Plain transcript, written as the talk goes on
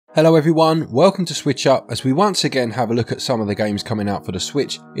Hello everyone, welcome to SwitchUp as we once again have a look at some of the games coming out for the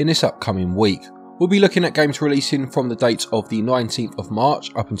Switch in this upcoming week. We'll be looking at games releasing from the dates of the 19th of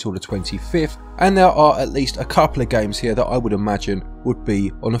March up until the 25th, and there are at least a couple of games here that I would imagine would be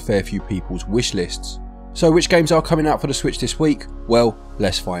on a fair few people's wish lists. So which games are coming out for the Switch this week? Well,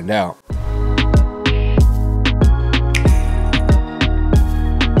 let's find out.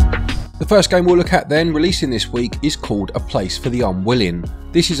 The first game we'll look at then, releasing this week, is called A Place for the Unwilling.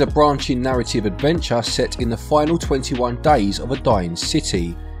 This is a branching narrative adventure set in the final 21 days of a dying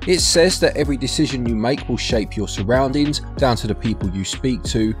city. It says that every decision you make will shape your surroundings, down to the people you speak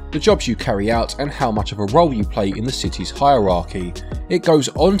to, the jobs you carry out, and how much of a role you play in the city's hierarchy. It goes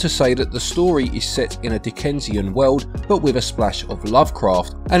on to say that the story is set in a Dickensian world, but with a splash of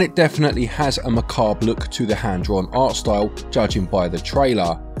Lovecraft, and it definitely has a macabre look to the hand-drawn art style, judging by the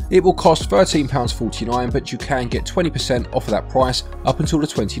trailer. It will cost £13.49, but you can get 20% off of that price up until the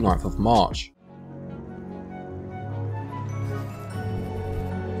 29th of March.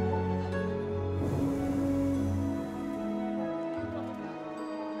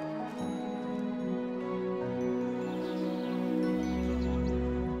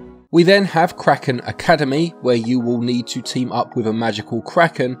 We then have Kraken Academy, where you will need to team up with a magical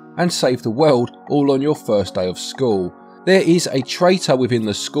kraken and save the world all on your first day of school. There is a traitor within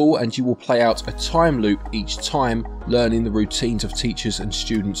the school and you will play out a time loop each time, learning the routines of teachers and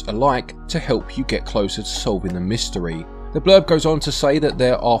students alike to help you get closer to solving the mystery. The blurb goes on to say that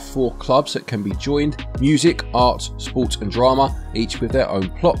there are 4 clubs that can be joined: music, art, sports and drama, each with their own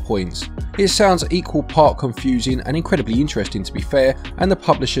plot points. It sounds equal part confusing and incredibly interesting to be fair, and the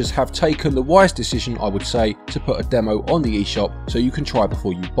publishers have taken the wise decision, I would say, to put a demo on the eShop so you can try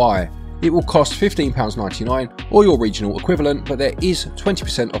before you buy. It will cost £15.99 or your regional equivalent, but there is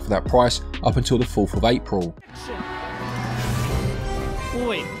 20% off of that price up until the 4th of April.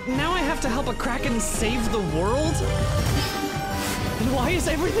 Wait, now I have to help a kraken save the world? And why is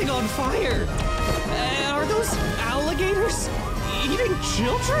everything on fire? Are those alligators eating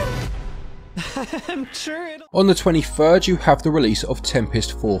children? I'm sure it'll... On the 23rd you have the release of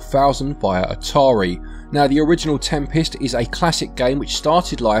Tempest 4000 via Atari. Now the original Tempest is a classic game which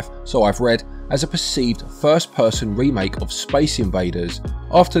started life, so I've read, as a perceived first-person remake of Space Invaders.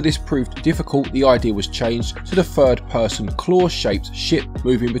 After this proved difficult, the idea was changed to the third-person claw-shaped ship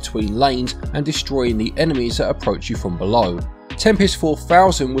moving between lanes and destroying the enemies that approach you from below. Tempest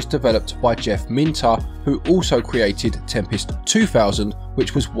 4000 was developed by Jeff Minter, who also created Tempest 2000,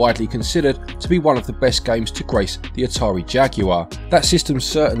 which was widely considered to be one of the best games to grace the Atari Jaguar. That system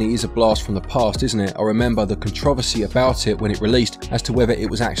certainly is a blast from the past, isn't it? I remember the controversy about it when it released as to whether it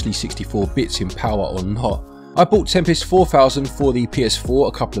was actually 64 bits in power or not. I bought Tempest 4000 for the PS4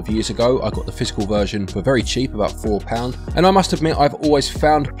 a couple of years ago. I got the physical version for very cheap, about £4, and I must admit I've always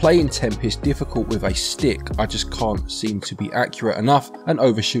found playing Tempest difficult with a stick. I just can't seem to be accurate enough and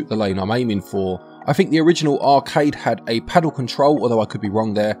overshoot the lane I'm aiming for. I think the original arcade had a paddle control, although I could be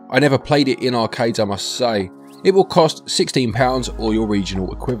wrong there. I never played it in arcades, I must say. It will cost £16 or your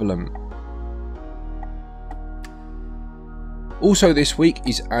regional equivalent. Also this week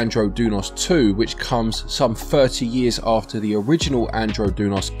is Andro Dunos 2, which comes some 30 years after the original Andro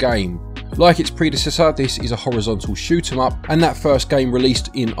Dunos game. Like its predecessor, this is a horizontal shoot 'em up, and that first game released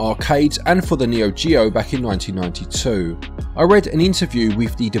in arcades and for the Neo Geo back in 1992. I read an interview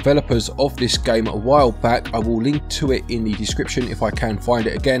with the developers of this game a while back. I will link to it in the description if I can find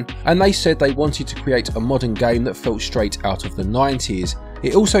it again, and they said they wanted to create a modern game that felt straight out of the 90s.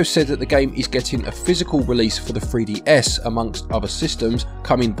 It also said that the game is getting a physical release for the 3DS amongst other systems,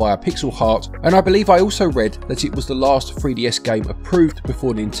 coming via Pixel Heart, and I believe I also read that it was the last 3DS game approved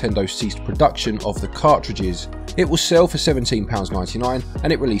before Nintendo ceased production of the cartridges. It will sell for £17.99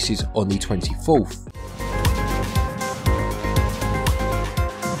 and it releases on the 24th.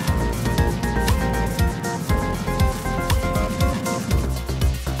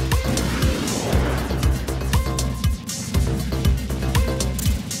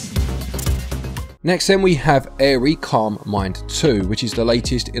 Next then we have Aery Calm Mind 2, which is the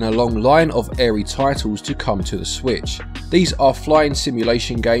latest in a long line of Aery titles to come to the Switch. These are flying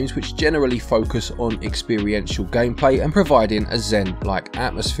simulation games which generally focus on experiential gameplay and providing a zen-like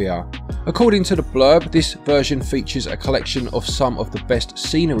atmosphere. According to the blurb, this version features a collection of some of the best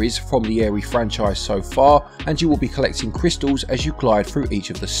sceneries from the Aery franchise so far, and you will be collecting crystals as you glide through each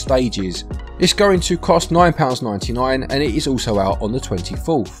of the stages. It's going to cost £9.99 and it is also out on the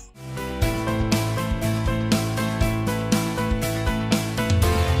 24th.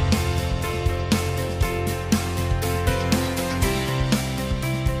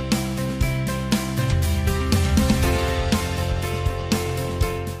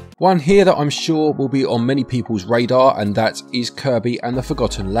 One here that I'm sure will be on many people's radar, and that is Kirby and the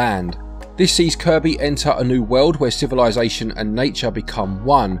Forgotten Land. This sees Kirby enter a new world where civilization and nature become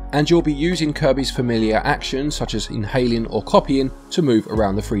one, and you'll be using Kirby's familiar actions such as inhaling or copying to move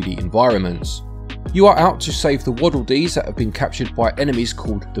around the 3D environments. You are out to save the Waddle Dees that have been captured by enemies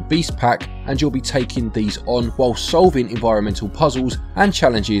called the Beast Pack, and you'll be taking these on while solving environmental puzzles and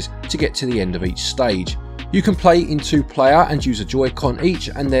challenges to get to the end of each stage. You can play in 2-player and use a joycon each,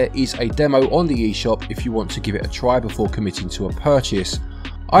 and there is a demo on the eShop if you want to give it a try before committing to a purchase.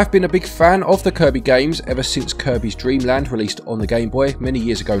 I've been a big fan of the Kirby games ever since Kirby's Dream Land released on the Game Boy many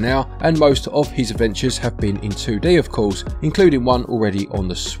years ago now, and most of his adventures have been in 2D of course, including one already on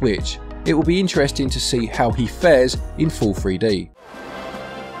the Switch. It will be interesting to see how he fares in full 3D.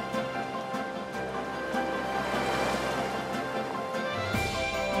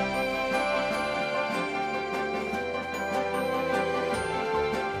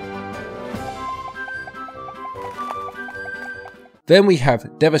 Then we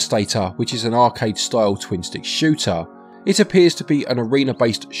have Devastator, which is an arcade style twin stick shooter. It appears to be an arena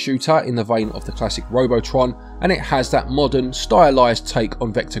based shooter in the vein of the classic Robotron, and it has that modern, stylised take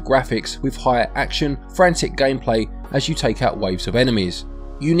on vector graphics with higher action, frantic gameplay as you take out waves of enemies.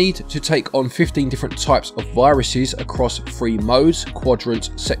 You need to take on 15 different types of viruses across 3 modes,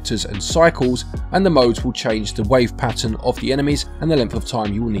 quadrants, sectors and cycles, and the modes will change the wave pattern of the enemies and the length of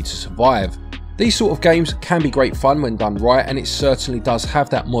time you will need to survive. These sort of games can be great fun when done right, and it certainly does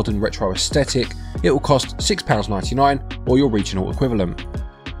have that modern retro aesthetic. It will cost £6.99 or your regional equivalent.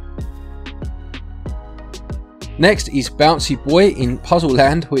 Next is BouncyBoi in Puzzle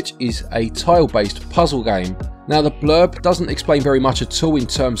Land, which is a tile-based puzzle game. Now the blurb doesn't explain very much at all in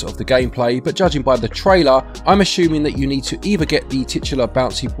terms of the gameplay, but judging by the trailer, I'm assuming that you need to either get the titular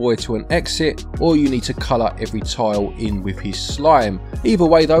BouncyBoi to an exit, or you need to colour every tile in with his slime. Either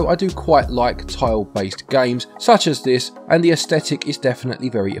way though, I do quite like tile-based games such as this, and the aesthetic is definitely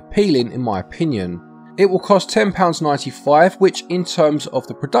very appealing in my opinion. It will cost £10.95, which in terms of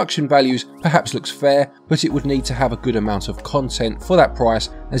the production values perhaps looks fair, but it would need to have a good amount of content for that price,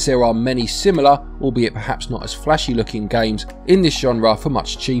 as there are many similar, albeit perhaps not as flashy looking games in this genre for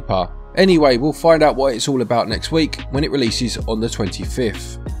much cheaper. Anyway, we'll find out what it's all about next week when it releases on the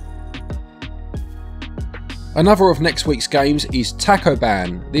 25th. Another of next week's games is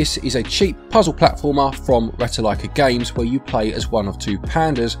Taqoban. This is a cheap puzzle platformer from Ratalaika Games where you play as one of 2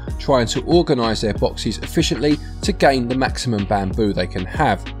 pandas trying to organise their boxes efficiently to gain the maximum bamboo they can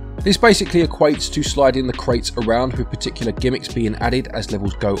have. This basically equates to sliding the crates around with particular gimmicks being added as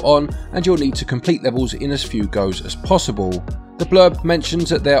levels go on, and you'll need to complete levels in as few goes as possible. The blurb mentions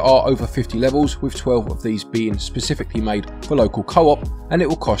that there are over 50 levels, with 12 of these being specifically made for local co-op, and it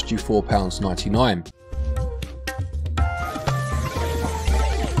will cost you £4.99.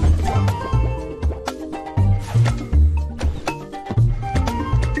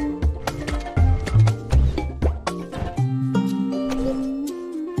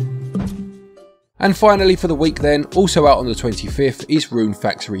 And finally for the week then, also out on the 25th, is Rune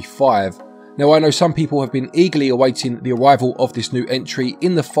Factory 5. Now I know some people have been eagerly awaiting the arrival of this new entry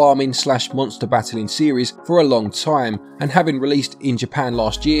in the farming / monster battling series for a long time, and having released in Japan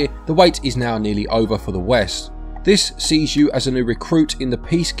last year, the wait is now nearly over for the West. This sees you as a new recruit in the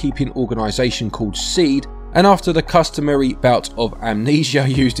peacekeeping organisation called Seed, and after the customary bout of amnesia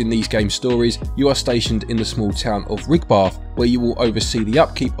used in these game stories, you are stationed in the small town of Rigbath, where you will oversee the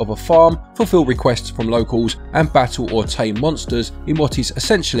upkeep of a farm, fulfill requests from locals, and battle or tame monsters in what is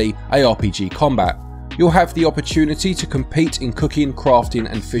essentially ARPG combat. You'll have the opportunity to compete in cooking,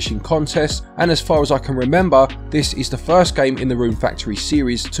 crafting and fishing contests, and as far as I can remember, this is the first game in the Rune Factory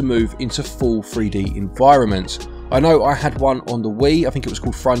series to move into full 3D environments. I know I had one on the Wii, I think it was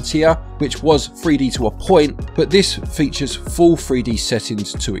called Frontier, which was 3D to a point, but this features full 3D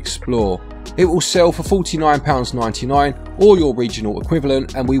settings to explore. It will sell for £49.99 or your regional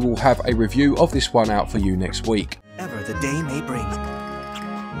equivalent, and we will have a review of this one out for you next week. Ever the day may bring.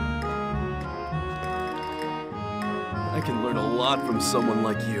 I can learn a lot from someone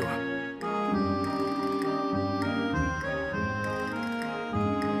like you.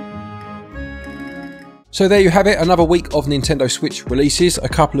 So there you have it, another week of Nintendo Switch releases, a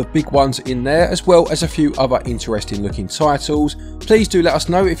couple of big ones in there, as well as a few other interesting looking titles. Please do let us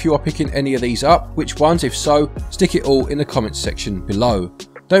know if you are picking any of these up, which ones, if so, stick it all in the comments section below.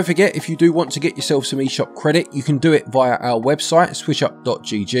 Don't forget, if you do want to get yourself some eShop credit, you can do it via our website,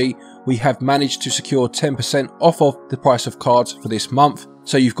 switchup.gg. We have managed to secure 10% off of the price of cards for this month,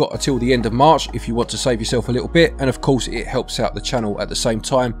 so you've got until the end of March if you want to save yourself a little bit, and of course it helps out the channel at the same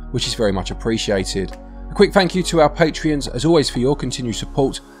time, which is very much appreciated. A quick thank you to our Patreons as always for your continued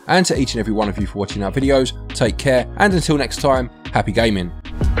support, and to each and every one of you for watching our videos. Take care, and until next time, happy gaming.